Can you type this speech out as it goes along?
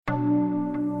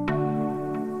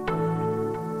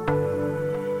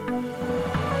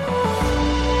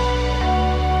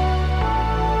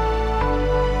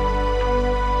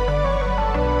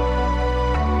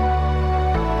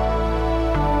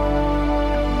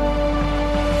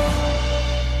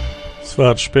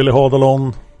Svärdspel i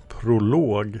Hadalon,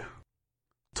 prolog.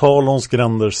 Talons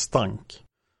gränder stank.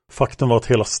 Faktum var att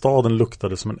hela staden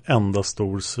luktade som en enda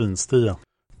stor svinstia.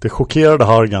 Det chockerade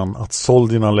Hargan att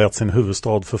Soldierna lät sin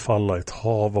huvudstad förfalla i ett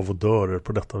hav av odörer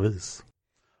på detta vis.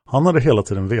 Han hade hela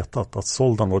tiden vetat att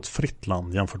Soldan var ett fritt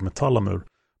land jämfört med Talamur,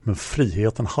 men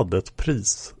friheten hade ett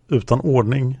pris. Utan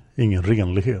ordning, ingen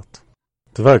renlighet.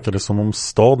 Det verkade som om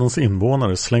stadens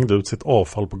invånare slängde ut sitt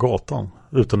avfall på gatan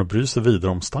utan att bry sig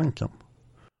vidare om stanken.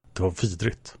 Det var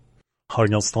vidrigt.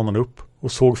 Hargan stannade upp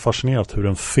och såg fascinerat hur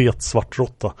en fet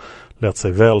svartråtta lät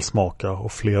sig väl smaka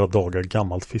och flera dagar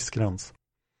gammalt fiskrens.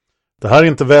 Det här är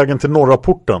inte vägen till norra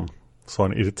porten, sa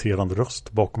en irriterande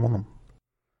röst bakom honom.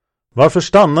 Varför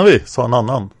stannar vi, sa en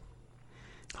annan.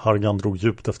 Hargan drog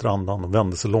djupt efter andan och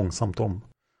vände sig långsamt om.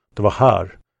 Det var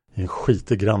här, i en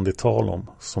skitig gränd i Talon,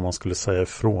 som han skulle säga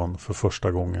ifrån för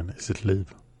första gången i sitt liv.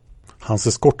 Hans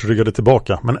eskort ryggade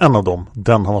tillbaka, men en av dem,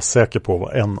 den han var säker på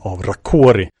var en av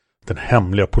Rakori, den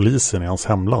hemliga polisen i hans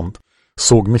hemland,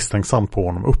 såg misstänksamt på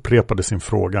honom och upprepade sin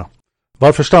fråga.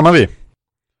 Varför stannar vi?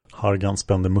 Hargan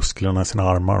spände musklerna i sina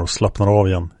armar och slappnade av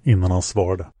igen innan han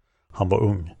svarade. Han var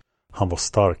ung, han var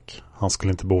stark, han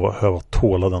skulle inte behöva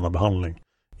tåla denna behandling.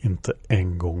 Inte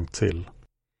en gång till.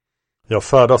 Jag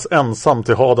färdas ensam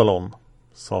till Hadalon,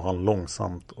 sa han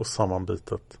långsamt och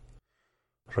sammanbitet.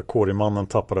 Rakori-mannen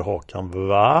tappade hakan.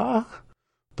 Va?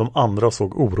 De andra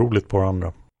såg oroligt på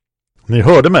varandra. Ni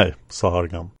hörde mig, sa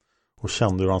Hargan och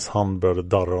kände hur hans hand började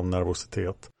darra av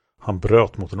nervositet. Han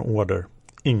bröt mot en order.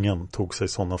 Ingen tog sig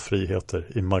sådana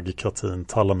friheter i magikatin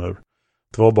Talamur.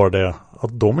 Det var bara det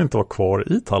att de inte var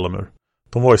kvar i Talamur.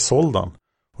 De var i Soldan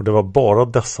och det var bara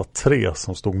dessa tre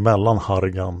som stod mellan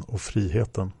Hargan och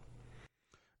friheten.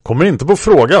 Kommer inte på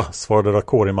fråga, svarade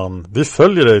Rakori-mannen. Vi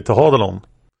följer dig till Hadalon.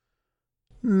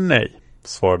 Nej,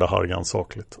 svarade Hargan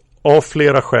sakligt. Av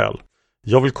flera skäl.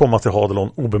 Jag vill komma till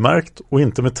Hadalon obemärkt och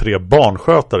inte med 3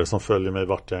 barnskötare som följer mig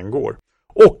vart jag än går.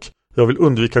 Och jag vill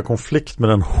undvika konflikt med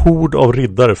en hord av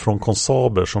riddare från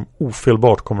konsaber som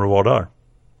ofelbart kommer att vara där.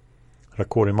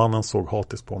 Rakori-mannen såg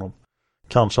hatiskt på honom.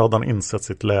 Kanske hade han insett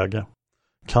sitt läge.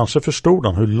 Kanske förstod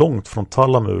han hur långt från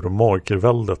Talamur och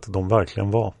Markerväldet de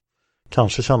verkligen var.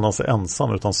 Kanske kände han sig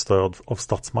ensam utan stöd av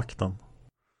statsmakten.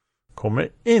 Kommer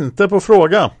inte på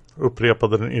fråga,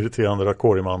 upprepade den irriterande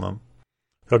Rakori-mannen.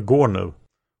 Jag går nu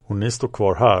och ni står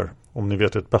kvar här om ni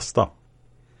vet ert bästa.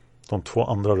 De 2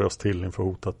 andra rös till inför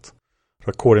hotet.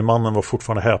 Rakori-mannen var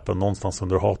fortfarande häpen någonstans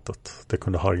under hatet. Det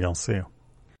kunde Hargan se.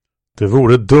 Det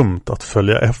vore dumt att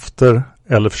följa efter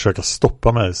eller försöka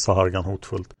stoppa mig, sa Hargan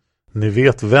hotfullt. Ni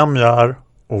vet vem jag är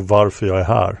och varför jag är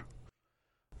här.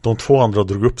 De 2 andra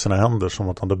drog upp sina händer som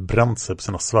att han hade bränt sig på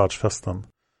sina svärdsfästen.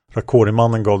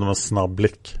 Rakori-mannen gav dem en snabb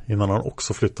blick innan han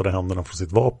också flyttade händerna från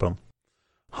sitt vapen.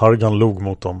 Hargan log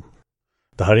mot dem.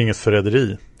 Det här är inget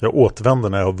förräderi. Jag återvänder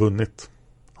när jag har vunnit.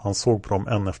 Han såg på dem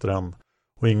en efter en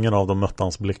och ingen av dem mötte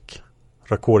hans blick.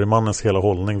 Rakori-mannens hela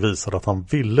hållning visade att han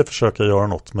ville försöka göra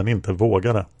något men inte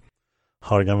vågade.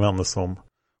 Hargan vände sig om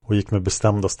och gick med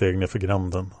bestämda steg ner för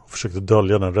gränden och försökte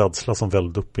dölja den rädsla som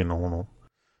vällde upp inom honom.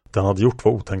 Det han hade gjort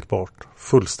var otänkbart,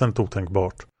 fullständigt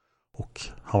otänkbart, och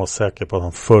han var säker på att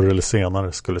han förr eller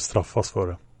senare skulle straffas för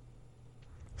det.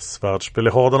 Svärdspel i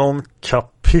Hadalon,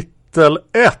 kapitel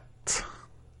 1.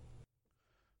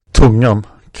 Tungan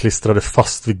klistrade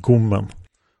fast vid gommen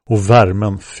och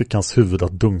värmen fick hans huvud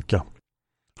att dunka.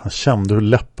 Han kände hur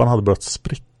läpparna hade börjat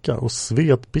spricka och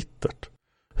sved bittert.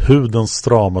 Huden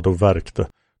stramade och värkte,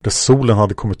 där solen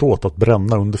hade kommit åt att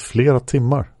bränna under flera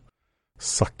timmar.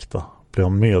 Sakta blev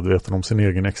han medveten om sin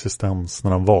egen existens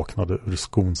när han vaknade ur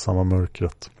skonsamma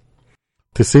mörkret.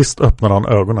 Till sist öppnade han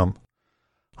ögonen.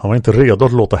 Han var inte redo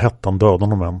att låta hettan döda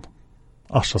honom än.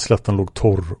 Aschaslätten låg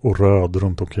torr och röd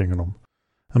runt omkring honom.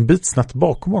 En bit snett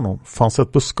bakom honom fanns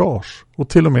ett buskage och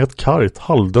till och med ett kargt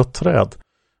halvdött träd.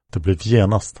 Det blev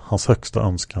genast hans högsta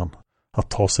önskan att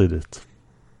ta sig dit.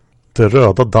 Det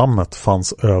röda dammet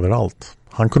fanns överallt.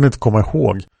 Han kunde inte komma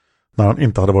ihåg när han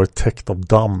inte hade varit täckt av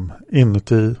damm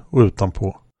inuti och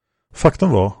utanpå. Faktum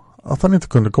var att han inte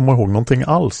kunde komma ihåg någonting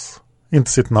alls.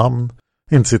 Inte sitt namn,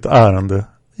 inte sitt ärende,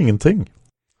 ingenting.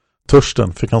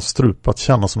 Törsten fick han strupa att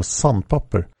känna som ett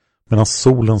sandpapper medan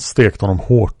solen stekte honom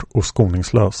hårt och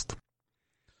skoningslöst.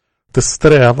 Det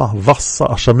sträva, vassa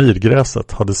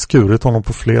ashamirgräset hade skurit honom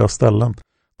på flera ställen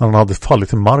när han hade fallit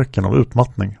till marken av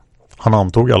utmattning. Han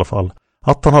antog i alla fall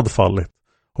att han hade fallit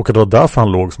och att det var därför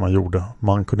han låg som han gjorde, men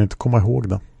han kunde inte komma ihåg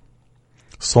det.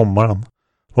 Sommaren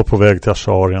var på väg till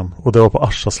Asharien och det var på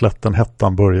Ashaslätten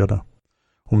hettan började.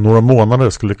 Om några månader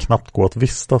skulle det knappt gå att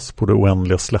vistas på det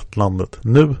oändliga slättlandet.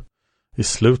 Nu, i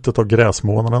slutet av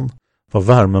gräsmånaden, var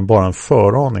värmen bara en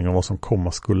föraning om vad som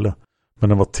komma skulle. men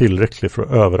den var tillräcklig för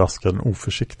att överraska den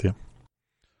oförsiktige.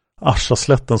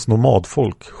 Aschaslättens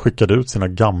nomadfolk skickade ut sina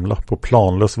gamla på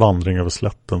planlös vandring över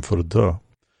slätten för att dö.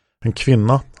 En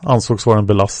kvinna ansågs vara en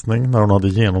belastning när hon hade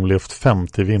genomlevt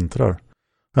 50 vintrar.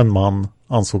 En man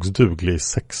ansågs duglig i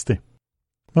 60.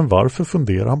 Men varför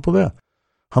funderade han på det?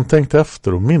 Han tänkte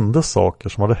efter och mindes saker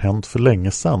som hade hänt för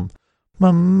länge sedan.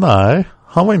 Men nej,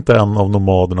 han var inte en av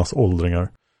nomadernas åldringar.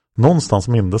 Någonstans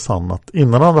mindes han att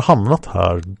innan han hade hamnat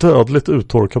här, dödligt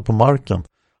uttorkad på marken,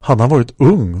 hade han varit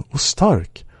ung och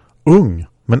stark. Ung,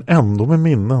 men ändå med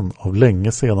minnen av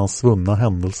länge sedan svunna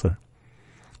händelser.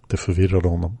 Det förvirrade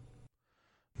honom.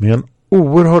 Med en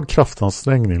oerhörd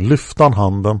kraftansträngning lyfte han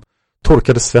handen,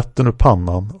 torkade svetten ur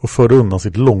pannan och förde undan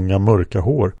sitt långa mörka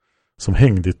hår som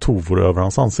hängde i tovor över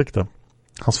hans ansikte.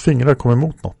 Hans fingrar kom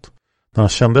emot något. När han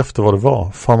kände efter vad det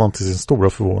var fann han till sin stora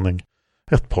förvåning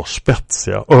ett par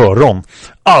spetsiga öron.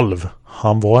 Alv!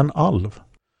 Han var en alv.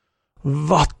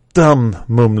 Vatten!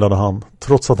 Mumlade han,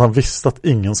 trots att han visste att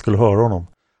ingen skulle höra honom.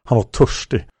 Han var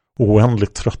törstig och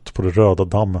oändligt trött på det röda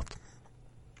dammet.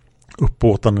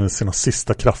 Uppbåtande i sina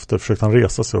sista krafter försökte han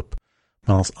resa sig upp,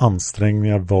 men hans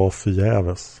ansträngningar var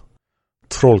förgäves.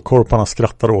 Trollkorparna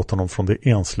skrattade åt honom från det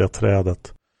ensliga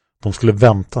trädet. De skulle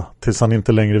vänta tills han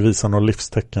inte längre visade några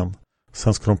livstecken.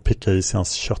 Sen skulle de picka i sig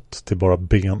hans kött till bara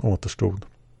ben återstod.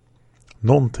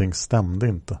 Någonting stämde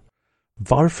inte.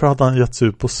 Varför hade han gett sig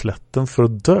ut på slätten för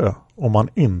att dö om han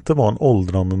inte var en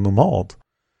åldrande nomad?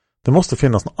 Det måste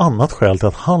finnas något annat skäl till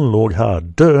att han låg här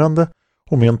döende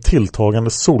och med en tilltagande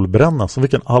solbränna som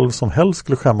vilken alv som helst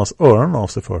skulle skämmas öronen av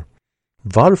sig för.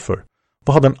 Varför?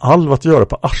 Vad hade en alv att göra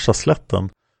på Aschaslätten?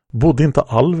 Bodde inte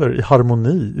alver i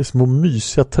harmoni i små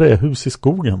mysiga trähus i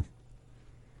skogen?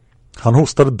 Han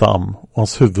hostade damm och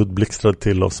hans huvud blixtrade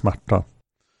till av smärta.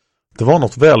 Det var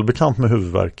något välbekant med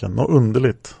huvudvärken, något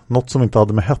underligt, något som inte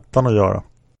hade med hettan att göra.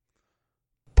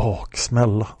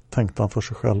 Baksmälla, tänkte han för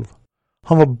sig själv.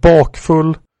 Han var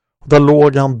bakfull och där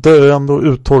låg han döende och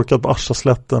uttorkad på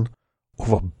Aschaslätten och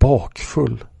var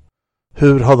bakfull.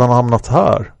 Hur hade han hamnat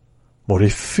här? Var det i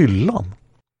fyllan?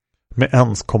 Med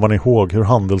ens kom han ihåg hur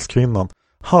handelskvinnan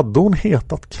hade hon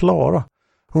hetat Klara.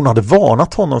 Hon hade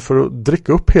varnat honom för att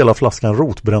dricka upp hela flaskan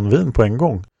rotbrännvin på en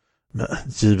gång. Men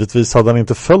givetvis hade han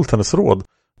inte följt hennes råd.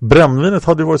 Brännvinet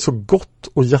hade ju varit så gott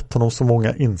och gett honom så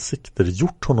många insikter,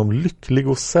 gjort honom lycklig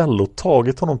och säll och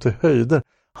tagit honom till höjder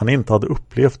han inte hade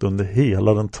upplevt under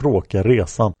hela den tråkiga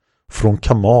resan från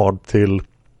Kamard till,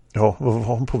 ja, vad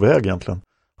var han på väg egentligen?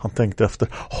 Han tänkte efter,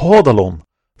 Hadalon,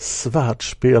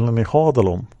 svärdspelen i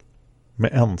Hadalon.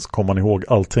 Med ens kom han ihåg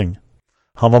allting.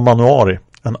 Han var Manuari,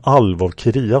 en alv av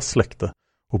Kirias släkte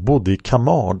och bodde i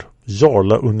Kamard,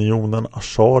 Jarla-unionen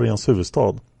Ashariens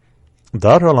huvudstad.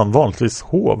 Där höll han vanligtvis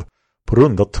hov på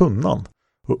runda tunnan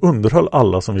och underhöll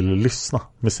alla som ville lyssna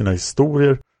med sina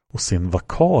historier och sin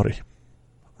vakari.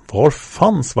 Var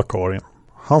fanns vakarien?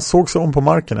 Han såg sig om på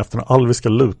marken efter den alviska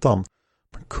lutan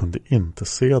men kunde inte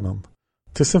se den.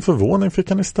 Till sin förvåning fick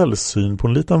han istället syn på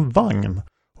en liten vagn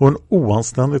och en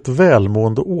oanständigt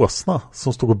välmående åsna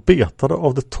som stod och betade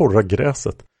av det torra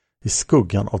gräset i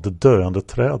skuggan av det döende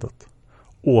trädet.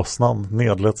 Åsnan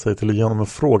nedlät sig till att ge honom en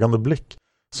frågande blick,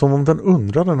 som om den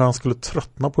undrade när han skulle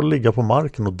tröttna på att ligga på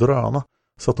marken och dröna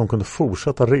så att de kunde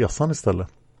fortsätta resan istället.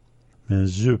 Med en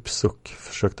djup suck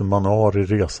försökte Manuari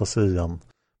resa sig igen,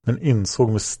 men insåg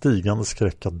med stigande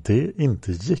skräck att det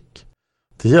inte gick.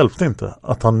 Det hjälpte inte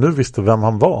att han nu visste vem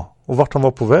han var och vart han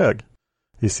var på väg.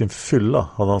 I sin fylla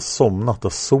hade han somnat där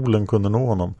solen kunde nå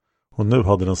honom och nu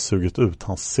hade den sugit ut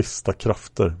hans sista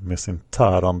krafter med sin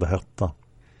tärande hetta.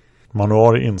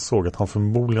 Manuari insåg att han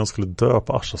förmodligen skulle dö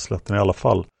på Aschaslätten i alla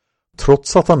fall,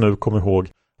 trots att han nu kom ihåg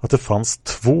att det fanns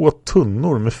 2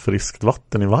 tunnor med friskt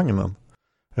vatten i vagnen.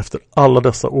 Efter alla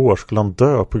dessa år skulle han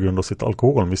dö på grund av sitt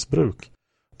alkoholmissbruk.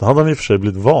 Det hade han i och för sig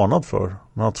blivit varnad för,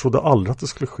 men han trodde aldrig att det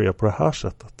skulle ske på det här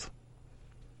sättet.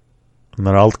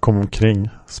 När allt kom omkring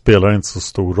spelade det inte så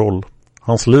stor roll.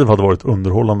 Hans liv hade varit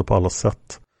underhållande på alla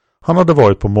sätt. Han hade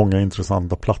varit på många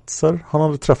intressanta platser, han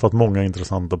hade träffat många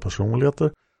intressanta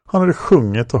personligheter, han hade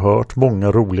sjungit och hört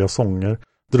många roliga sånger,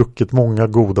 druckit många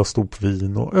goda stop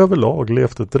vin och överlag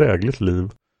levt ett drägligt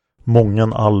liv.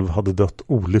 Mången alv hade dött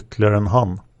olyckligare än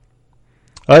han.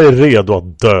 Jag är redo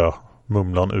att dö,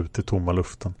 mumlade han ut i tomma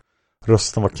luften.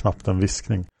 Rösten var knappt en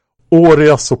viskning.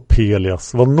 Orias och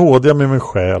Pelias, var nådiga med min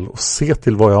själ och se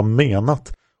till vad jag har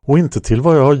menat och inte till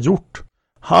vad jag har gjort.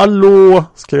 Hallå,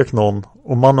 skrek någon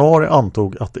och Manuari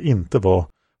antog att det inte var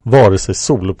vare sig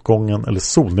soluppgången eller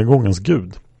solnedgångens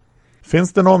gud.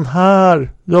 Finns det någon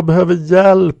här? Jag behöver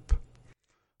hjälp.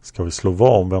 Ska vi slå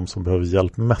vad om vem som behöver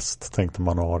hjälp mest, tänkte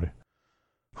Manuari.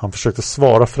 Han försökte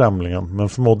svara främlingen men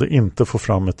förmådde inte få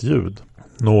fram ett ljud.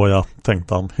 Nåja,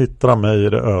 tänkte han, hittar han mig i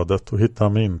det ödet och hittar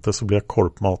han mig inte så blir jag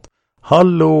korpmat.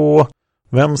 Hallå!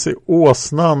 Vems är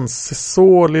åsnan? Se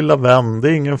så lilla vän, det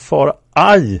är ingen fara.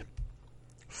 Aj!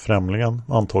 Främlingen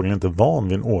var antagligen inte van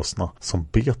vid en åsna som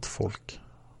bet folk.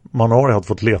 Manari hade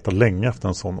fått leta länge efter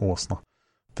en sån åsna.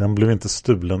 Den blev inte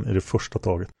stulen i det första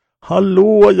taget.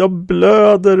 Hallå, jag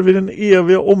blöder vid den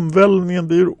eviga omvälvningen,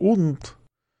 det gör ont.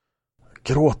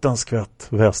 Gråt en skvätt,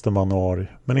 väste Manari,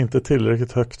 men inte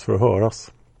tillräckligt högt för att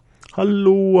höras.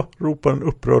 Hallå, ropade den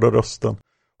upprörda rösten.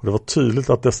 Och det var tydligt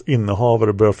att dess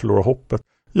innehavare började förlora hoppet.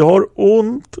 Jag har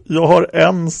ont, jag har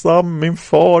ensam, min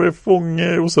far är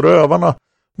fånge hos rövarna.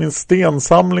 Min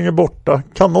stensamling är borta,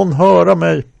 kan någon höra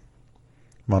mig?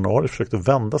 Manari försökte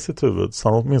vända sitt huvud så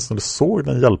han åtminstone såg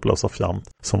den hjälplösa fjant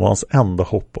som var hans enda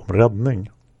hopp om räddning.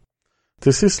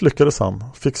 Till sist lyckades han,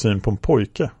 fick syn på en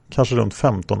pojke, kanske runt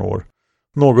 15 år.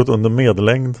 Något under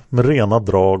medellängd med rena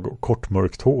drag och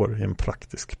kortmörkt hår i en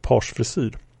praktisk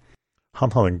parsfrisyr.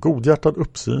 Han hade en godhjärtad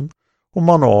uppsyn och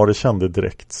Manari kände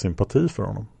direkt sympati för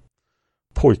honom.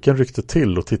 Pojken ryckte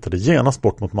till och tittade genast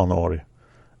bort mot Manari.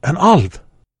 En alv!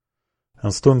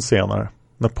 En stund senare,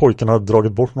 när pojken hade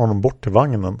dragit bort honom bort till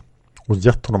vagnen och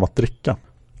gett honom att dricka.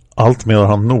 Allt medan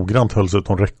han noggrant hölls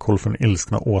utom räckhåll för den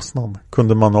ilskna åsnan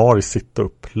kunde Manari sitta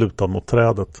upp, lutad mot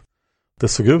trädet. Det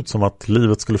såg ut som att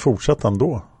livet skulle fortsätta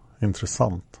ändå.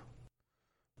 Intressant.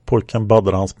 Pojken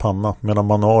baddade hans panna medan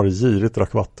Manari girigt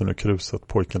drack vatten ur kruset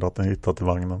pojken hade hittat i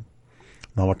vagnen.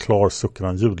 När han var klar suckade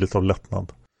han ljudligt av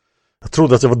lättnad. Jag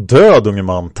trodde att jag var död, unge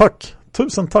man. Tack,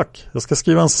 tusen tack. Jag ska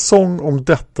skriva en sång om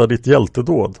detta ditt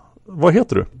hjältedåd. Vad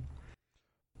heter du?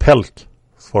 Pelk,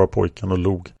 svarade pojken och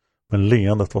log. Men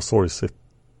leendet var sorgsigt.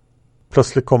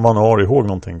 Plötsligt kom Manari ihåg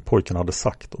någonting pojken hade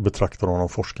sagt och betraktade honom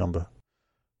forskande.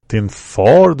 Din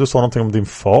far? Du sa någonting om din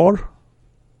far?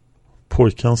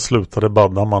 Pojken slutade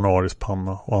badda Manaris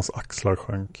panna och hans axlar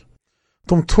sjönk.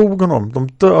 De tog honom, de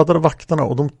dödade vakterna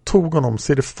och de tog honom,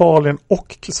 Sirifalien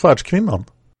och svärdskvinnan.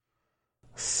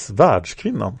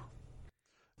 Svärdskvinnan?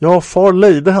 Ja, far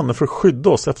lejde henne för att skydda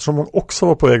oss eftersom hon också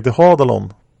var på väg till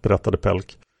Hadalon, berättade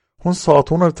Pelk. Hon sa att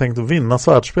hon hade tänkt att vinna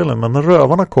svärdspelen men när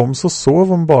rövarna kom så sov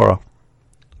hon bara.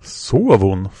 Sov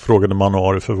hon? Frågade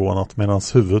Manari förvånat medan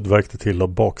hans huvud värkte till av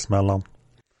baksmällan.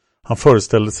 Han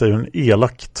föreställde sig hur en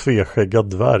elak, tveskäggad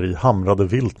dvärg hamrade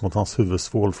vilt mot hans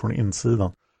huvudsvål från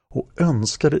insidan och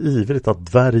önskade ivrigt att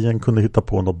dvärgen kunde hitta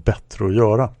på något bättre att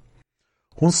göra.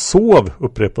 Hon sov,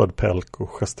 upprepade Pelk och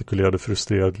gestikulerade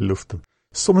frustrerad i luften.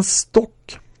 Som en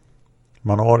stock.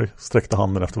 Manari sträckte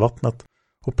handen efter vattnet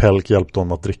och Pelk hjälpte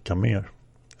honom att dricka mer.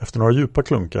 Efter några djupa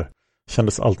klunkar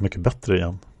kändes allt mycket bättre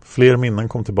igen. Fler minnen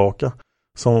kom tillbaka,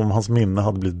 som om hans minne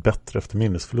hade blivit bättre efter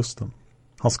minnesförlusten.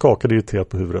 Han skakade irriterat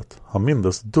på huvudet. Han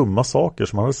mindes dumma saker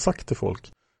som han hade sagt till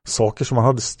folk. Saker som han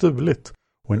hade stulit.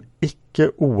 Och en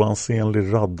icke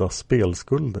oansenlig radda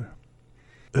spelskulder.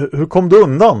 Hur kom du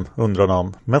undan? Undrade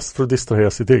han, mest för att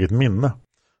distrahera sitt eget minne.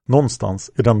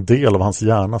 Någonstans i den del av hans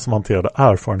hjärna som hanterade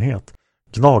erfarenhet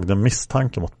gnagde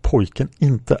misstanken om att pojken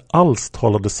inte alls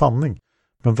talade sanning.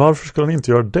 Men varför skulle han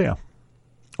inte göra det?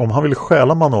 Om han ville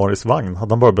stjäla Manaris vagn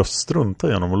hade han bara behövt strunta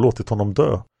igenom och låtit honom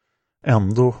dö.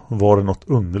 Ändå var det något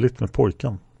underligt med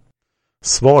pojken.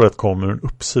 Svaret kom ur en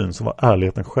uppsyn som var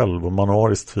ärligheten själv och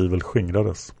Manaris tvivel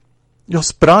skingrades. Jag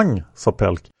sprang, sa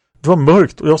Pelk. Det var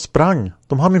mörkt och jag sprang.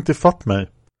 De hann inte ifatt mig.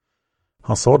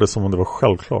 Han sa det som om det var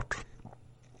självklart.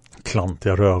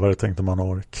 Klantiga rövare, tänkte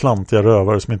Manari. Klantiga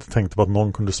rövare som inte tänkte på att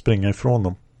någon kunde springa ifrån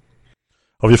dem.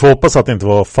 Ja, vi får hoppas att det inte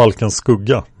var falkens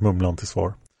skugga, mumlade han till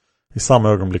svar. I samma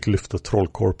ögonblick lyfte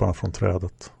trollkorparna från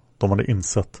trädet. De hade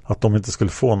insett att de inte skulle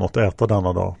få något äta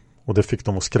denna dag och det fick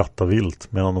dem att skratta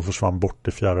vilt medan de försvann bort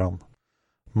i fjärran.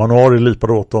 Manari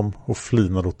lipade åt dem och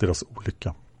flinade åt deras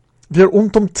olycka. Vi har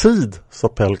ont om tid, sa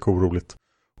Pelk oroligt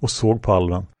och såg på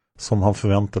alven som han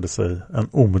förväntade sig en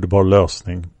omedelbar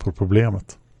lösning på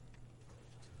problemet.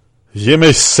 Ge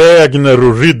mig sägner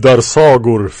och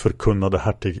riddarsagor, förkunnade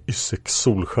hertig Ysik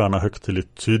Solstjärna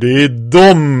högtidligt, ty det är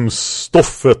de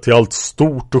stoffet till allt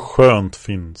stort och skönt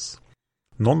finns.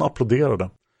 Någon applåderade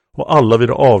och alla vid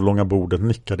det avlånga bordet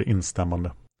nickade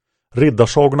instämmande.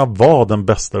 Riddarsagorna var den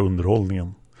bästa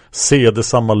underhållningen.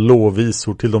 Sedesamma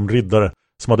lovvisor till de riddare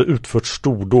som hade utfört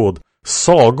stordåd,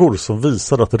 sagor som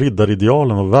visade att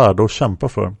riddaridealen var värda att kämpa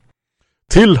för.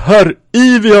 Till herr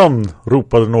Ivian,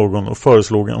 ropade någon och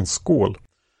föreslog en skål.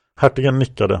 Hertigen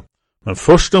nickade. Men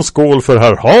först en skål för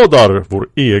herr Hadar, vår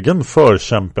egen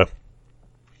förkämpe.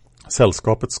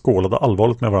 Sällskapet skålade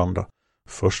allvarligt med varandra.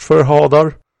 Först för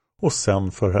Hadar och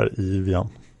sen för herr Ivian.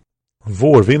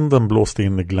 Vårvinden blåste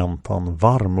in i gläntan,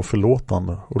 varm och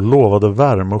förlåtande, och lovade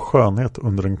värme och skönhet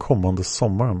under den kommande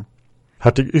sommaren.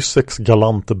 Hertig Yseks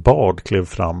galante bard klev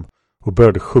fram och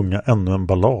började sjunga ännu en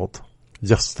ballad.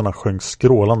 Gästerna sjöng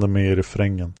skrålande med i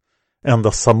refrängen.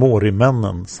 Endast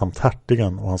Samori-männen samt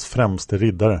hertigen och hans främste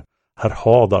riddare, herr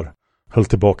Hadar, höll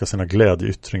tillbaka sina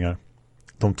glädjeyttringar.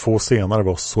 De två senare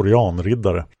var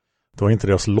Sorianriddare. Det var inte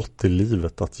deras lott i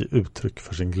livet att ge uttryck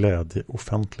för sin glädje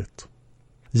offentligt.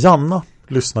 Janna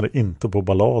lyssnade inte på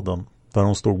balladen, där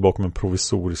hon stod bakom en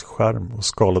provisorisk skärm och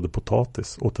skalade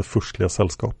potatis åt det furstliga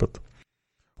sällskapet.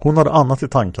 Hon hade annat i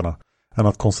tankarna än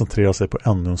att koncentrera sig på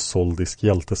ännu en soldisk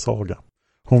hjältesaga.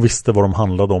 Hon visste vad de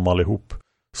handlade om allihop.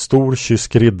 Stor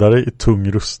kysk riddare i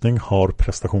tung rustning har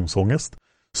prestationsångest.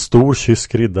 Stor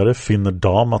kysk riddare finner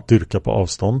dam att dyrka på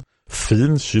avstånd.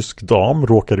 Fin kysk dam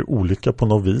råkar i olycka på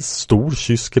något vis. Stor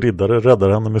kysk riddare räddar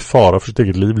henne med fara för sitt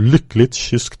eget liv. Lyckligt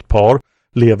kyskt par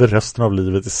lever resten av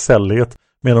livet i sällhet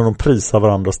medan de prisar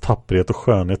varandras tapperhet och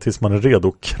skönhet tills man är redo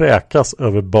att kräkas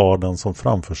över barden som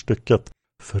framför stycket.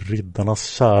 För riddarnas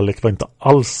kärlek var inte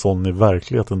alls sån i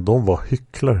verkligheten. De var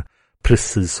hycklare,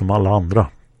 precis som alla andra.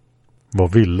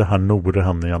 Vad ville herr Nore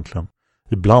henne egentligen?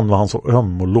 Ibland var han så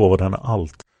öm och lovade henne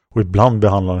allt, och ibland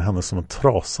behandlade han henne som en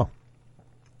trasa.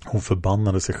 Hon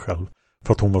förbannade sig själv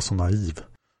för att hon var så naiv.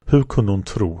 Hur kunde hon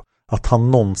tro att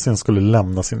han någonsin skulle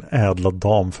lämna sin ädla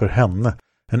dam för henne?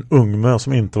 En ungmö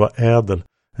som inte var ädel.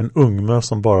 En ungmö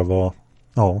som bara var...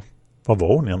 Ja, vad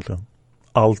var hon egentligen?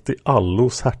 Allt i allo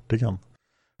hos hertigen.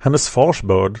 Hennes fars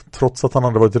börd, trots att han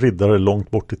hade varit riddare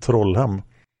långt bort i Trollhem,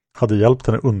 hade hjälpt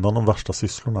henne undan de värsta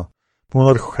sysslorna. Hon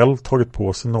hade själv tagit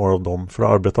på sig några av dem för att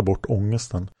arbeta bort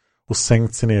ångesten och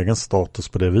sänkt sin egen status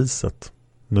på det viset.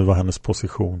 Nu var hennes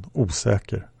position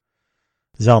osäker.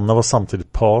 Janna var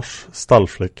samtidigt page,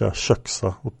 stallfläcka,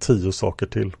 köksa och 10 saker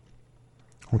till.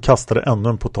 Hon kastade ännu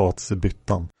en potatis i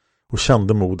byttan och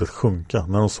kände modet sjunka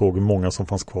när hon såg hur många som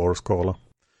fanns kvar att skala.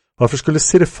 Varför skulle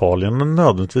Sirifalien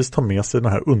nödvändigtvis ta med sig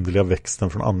den här underliga växten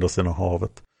från andra sidan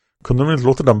havet? Kunde de inte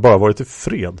låta den bara vara i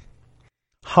fred?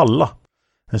 Halla,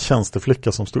 en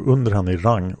tjänsteflicka som stod under henne i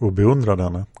rang och beundrade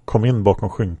henne, kom in bakom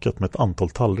skynket med ett antal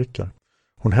tallrikar.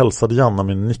 Hon hälsade Janna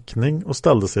med en nickning och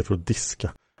ställde sig för att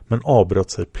diska, men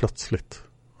avbröt sig plötsligt.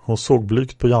 Hon såg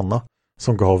blygt på Janna,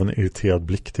 som gav en irriterad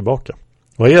blick tillbaka.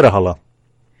 Vad är det, Halla?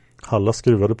 Halla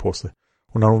skruvade på sig,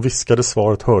 och när hon viskade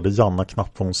svaret hörde Janna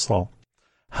knappt vad hon sa.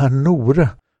 Herr Nore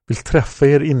vill träffa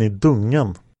er inne i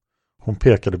dungen. Hon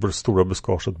pekade på det stora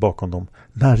buskaget bakom dem.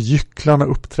 När gycklarna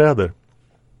uppträder.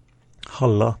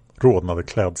 Halla rodnade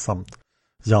klädsamt.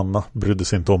 Janna brydde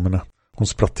sig inte om henne. Hon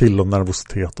spratt till av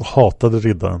nervositet och hatade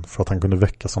riddaren för att han kunde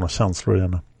väcka sådana känslor i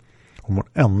henne. Om hon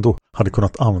ändå hade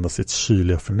kunnat använda sitt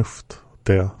kyliga förnuft.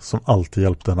 Det som alltid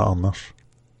hjälpte henne annars.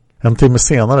 En timme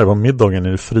senare var middagen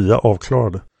i det fria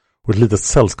avklarade och ett litet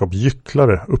sällskap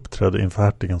gycklare uppträdde inför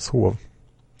hertigens hov.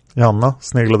 Janna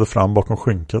sneglade fram bakom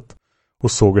skynket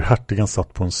och såg hur hertigen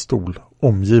satt på en stol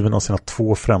omgiven av sina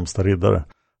 2 främsta riddare,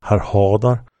 herr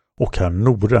Hadar och herr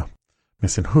Nore,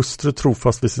 med sin hustru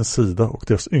trofast vid sin sida och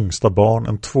deras yngsta barn,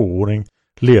 en 2-åring,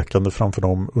 lekande framför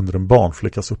dem under en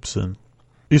barnflickas uppsyn.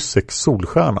 Ysek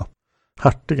Solstjärna,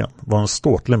 hertigen, var en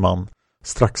ståtlig man,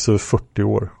 strax över 40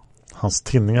 år. Hans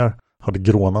tinningar hade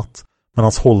grånat, men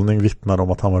hans hållning vittnade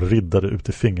om att han var riddare ut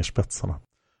i fingerspetsarna.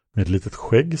 Med ett litet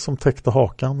skägg som täckte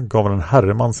hakan gav han en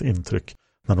herremans intryck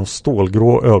när de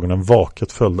stålgrå ögonen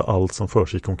vaket följde allt som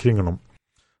försiggick omkring honom.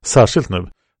 Särskilt nu,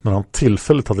 när han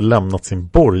tillfälligt hade lämnat sin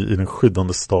borg i den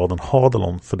skyddande staden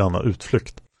Hadalon för denna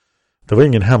utflykt. Det var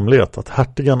ingen hemlighet att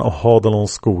hertigen av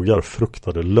Hadalons skogar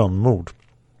fruktade lönnmord.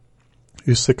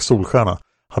 Ysek Solstjärna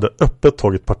hade öppet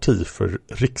tagit parti för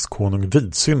rikskonung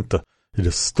Vidsynte i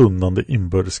det stundande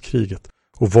inbördeskriget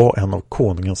och var en av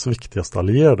konungens viktigaste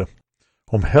allierade.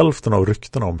 Om hälften av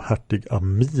ryktena om hertig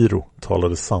Amiro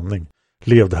talade sanning,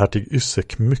 levde hertig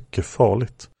Ysek mycket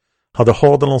farligt. Hade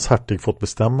Hadalons hertig fått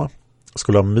bestämma,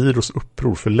 skulle Amiros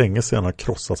uppror för länge sedan ha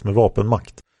krossats med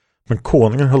vapenmakt. Men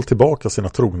konungen höll tillbaka sina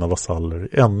trogna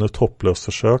vasaller i ännu ett hopplöst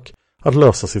försök att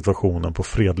lösa situationen på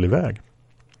fredlig väg.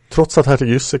 Trots att hertig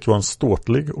Ysek var en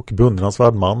ståtlig och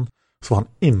beundransvärd man, så var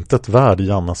han inte ett värd i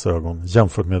Jannas ögon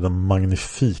jämfört med den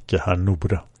magnifike herr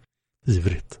Nore.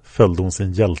 Ivrigt följde hon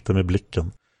sin hjälte med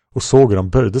blicken och såg hur han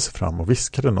böjde sig fram och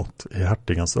viskade något i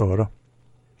hertigens öra.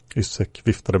 Ysek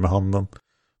viftade med handen.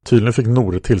 Tydligen fick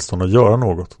Nore tillstånd att göra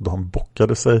något då han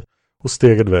bockade sig och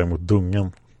stegade iväg mot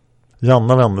dungen.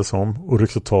 Janna vände sig om och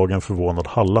ryckte tag i en förvånad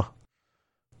Halla.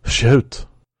 Hur ser jag ut?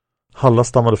 Halla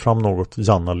stammade fram något,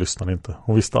 Janna lyssnade inte.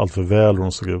 Hon visste allt för väl hur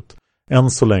hon såg ut.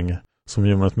 Än så länge, som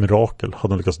genom ett mirakel,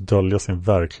 hade hon lyckats dölja sin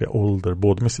verkliga ålder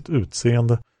både med sitt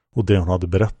utseende och det hon hade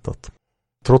berättat.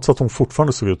 Trots att hon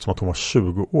fortfarande såg ut som att hon var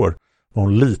 20 år var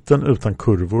hon liten utan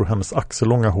kurvor, hennes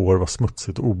axellånga hår var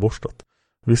smutsigt och oborstat.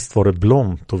 Visst var det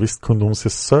blont och visst kunde hon se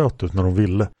söt ut när hon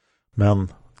ville, men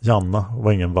Janna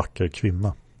var ingen vacker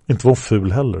kvinna. Inte var hon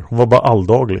ful heller, hon var bara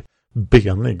alldaglig,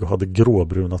 benig och hade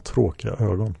gråbruna tråkiga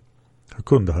ögon. Hur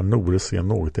kunde herr Nore se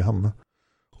något i henne?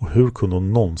 Och hur kunde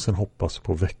hon någonsin hoppas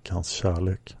på veckans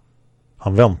kärlek?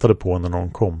 Han väntade på henne när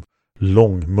hon kom.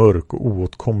 Lång, mörk och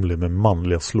oåtkomlig med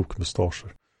manliga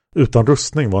slokmustascher. Utan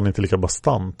rustning var han inte lika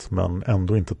bastant, men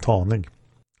ändå inte tanig.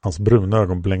 Hans bruna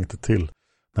ögon blänkte till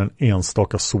när en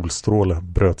enstaka solstråle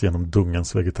bröt genom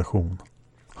dungens vegetation.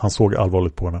 Han såg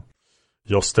allvarligt på henne.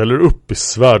 Jag ställer upp i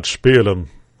svärdspelen.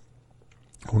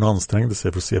 Hon ansträngde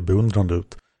sig för att se beundrande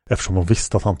ut, eftersom hon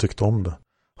visste att han tyckte om det.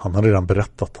 Han hade redan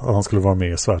berättat att han skulle vara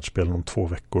med i svärdspelen om 2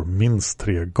 veckor, minst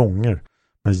 3 gånger.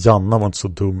 Men Janna var inte så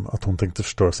dum att hon tänkte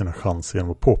förstöra sina chanser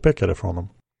genom att påpeka det för honom.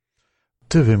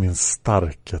 Du är min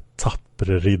starke,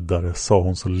 tappre riddare, sa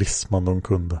hon så lismande hon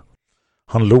kunde.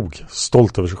 Han log,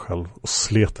 stolt över sig själv, och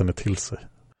slet henne till sig.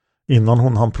 Innan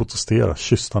hon hann protestera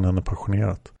kysste han henne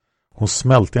passionerat. Hon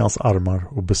smälte i hans armar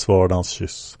och besvarade hans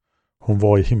kyss. Hon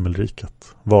var i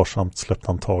himmelriket. Varsamt släppte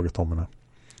han taget om henne.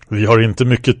 Vi har inte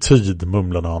mycket tid,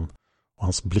 mumlade han, och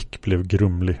hans blick blev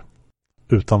grumlig.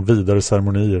 Utan vidare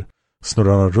ceremonier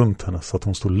snurrade han runt henne så att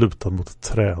hon stod lutad mot ett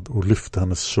träd och lyfte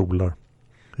hennes kjolar.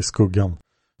 I skuggan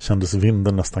kändes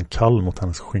vinden nästan kall mot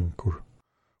hennes skinkor.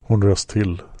 Hon röst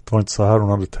till. Det var inte så här hon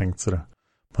hade tänkt sig det.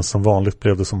 Men som vanligt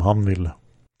blev det som han ville.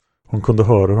 Hon kunde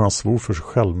höra hur han svor för sig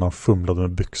själv när han fumlade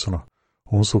med byxorna.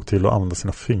 Och hon såg till att använda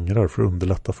sina fingrar för att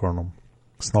underlätta för honom.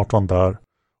 Snart var han där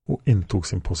och intog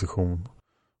sin position.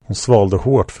 Hon svalde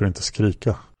hårt för att inte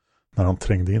skrika när han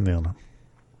trängde in i henne.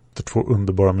 Efter 2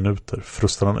 underbara minuter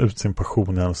frustade han ut sin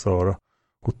passion i hennes öra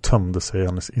och tömde sig i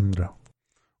hennes inre.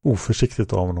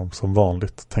 Oförsiktigt av honom, som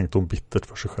vanligt, tänkte hon bittert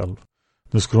för sig själv.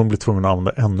 Nu skulle hon bli tvungen att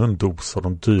använda ännu en dos av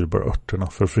de dyrbara örterna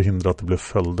för att förhindra att det blev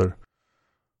följder.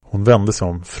 Hon vände sig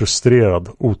om, frustrerad,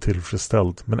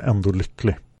 otillfredsställd, men ändå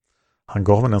lycklig. Han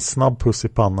gav henne en snabb puss i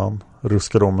pannan,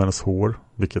 ruskade om hennes hår,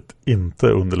 vilket inte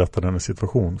underlättade hennes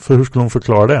situation. För hur skulle hon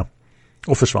förklara det?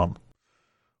 Och försvann.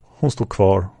 Hon stod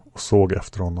kvar och såg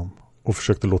efter honom och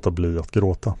försökte låta bli att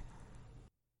gråta.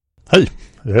 Hej,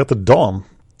 jag heter Dan.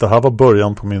 Det här var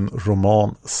början på min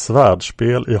roman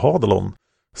Svärdspel i Hadelon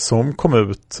som kom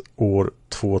ut år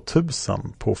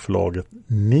 2000 på förlaget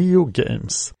Neo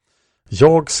Games.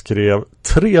 Jag skrev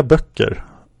 3 böcker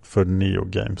för Neo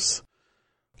Games.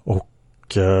 Och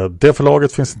det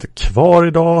förlaget finns inte kvar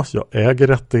idag. Jag äger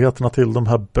rättigheterna till de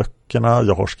här böckerna.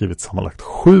 Jag har skrivit sammanlagt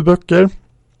 7 böcker.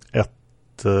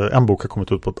 En bok har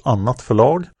kommit ut på ett annat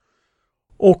förlag.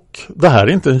 Och det här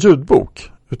är inte en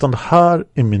ljudbok, utan det här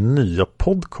är min nya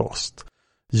podcast.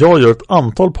 Jag gör ett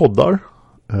antal poddar,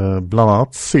 bland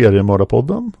annat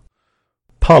Seriemördarpodden,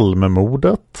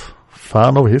 Palmemordet,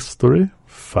 Fan of History,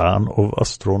 Fan of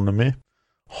Astronomy,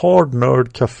 Hard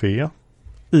Nerd Café,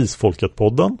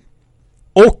 Isfolket-podden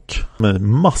och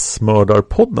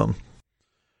Massmördarpodden.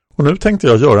 Och nu tänkte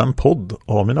jag göra en podd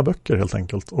av mina böcker helt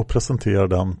enkelt och presentera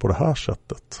den på det här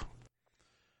sättet.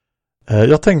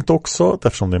 Jag tänkte också att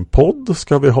eftersom det är en podd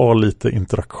ska vi ha lite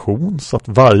interaktion, så att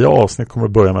varje avsnitt kommer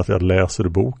att börja med att jag läser ur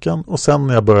boken och sen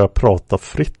när jag börjar prata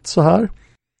fritt så här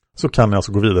så kan ni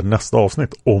alltså gå vidare till nästa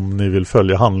avsnitt om ni vill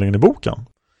följa handlingen i boken.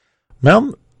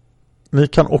 Men ni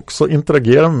kan också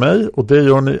interagera med mig och det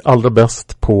gör ni allra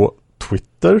bäst på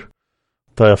Twitter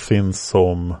där jag finns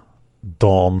som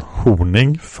Dan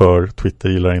Horning, för Twitter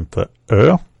gillar inte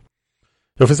Ö.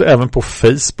 Jag finns även på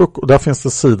Facebook och där finns det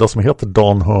en sida som heter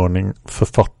Dan Hörning,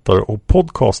 författare och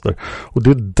podcaster. Och det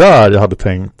är där jag hade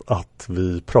tänkt att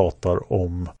vi pratar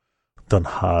om den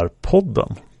här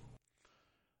podden.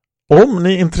 Om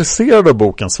ni är intresserade av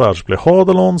boken Svärdspel i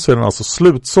Hadelon så är den alltså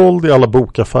slutsåld i alla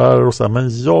bokaffärer och så här,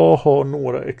 men jag har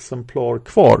några exemplar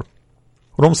kvar.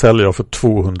 Och de säljer jag för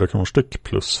 200 kronor styck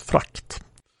plus frakt.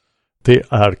 Det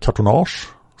är kartonage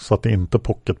så att det inte är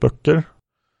pocketböcker.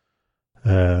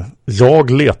 Jag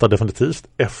letar definitivt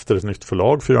efter ett nytt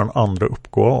förlag för att göra en andra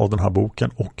uppgåva av den här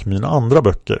boken och mina andra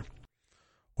böcker.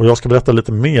 Och jag ska berätta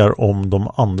lite mer om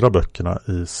de andra böckerna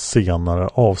i senare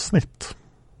avsnitt.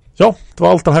 Ja, det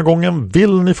var allt den här gången.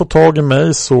 Vill ni få tag i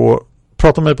mig så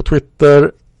prata med mig på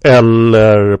Twitter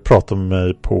eller prata med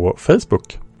mig på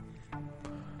Facebook.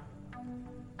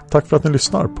 Tack för att ni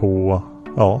lyssnar på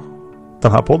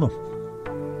den här podden.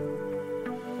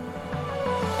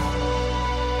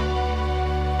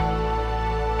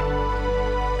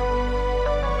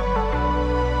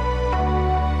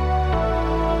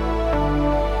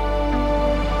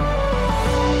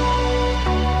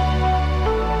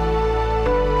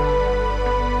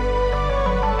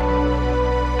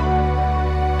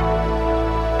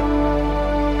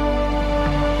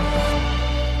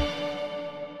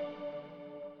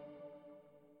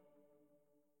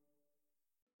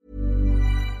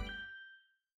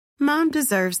 Mom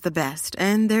deserves the best,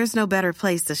 and there's no better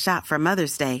place to shop for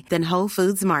Mother's Day than Whole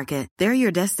Foods Market. They're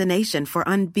your destination for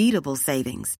unbeatable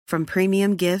savings, from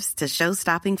premium gifts to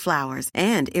show-stopping flowers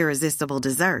and irresistible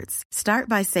desserts. Start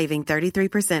by saving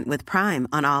 33% with Prime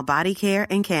on all body care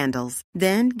and candles.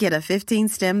 Then get a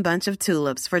 15-stem bunch of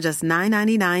tulips for just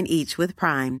 $9.99 each with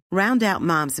Prime. Round out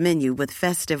Mom's menu with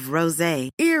festive rosé,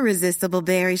 irresistible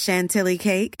berry chantilly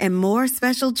cake, and more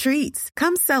special treats.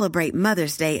 Come celebrate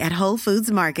Mother's Day at Whole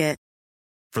Foods Market.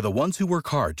 For the ones who work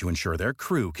hard to ensure their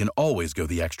crew can always go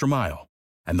the extra mile,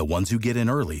 and the ones who get in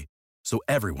early so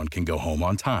everyone can go home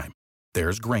on time,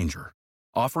 there's Grainger,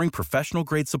 offering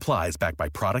professional-grade supplies backed by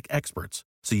product experts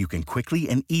so you can quickly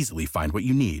and easily find what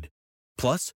you need.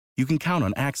 Plus, you can count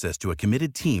on access to a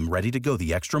committed team ready to go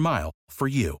the extra mile for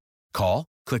you. Call,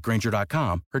 click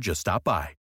Grainger.com, or just stop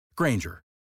by. Grainger,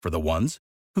 for the ones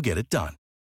who get it done.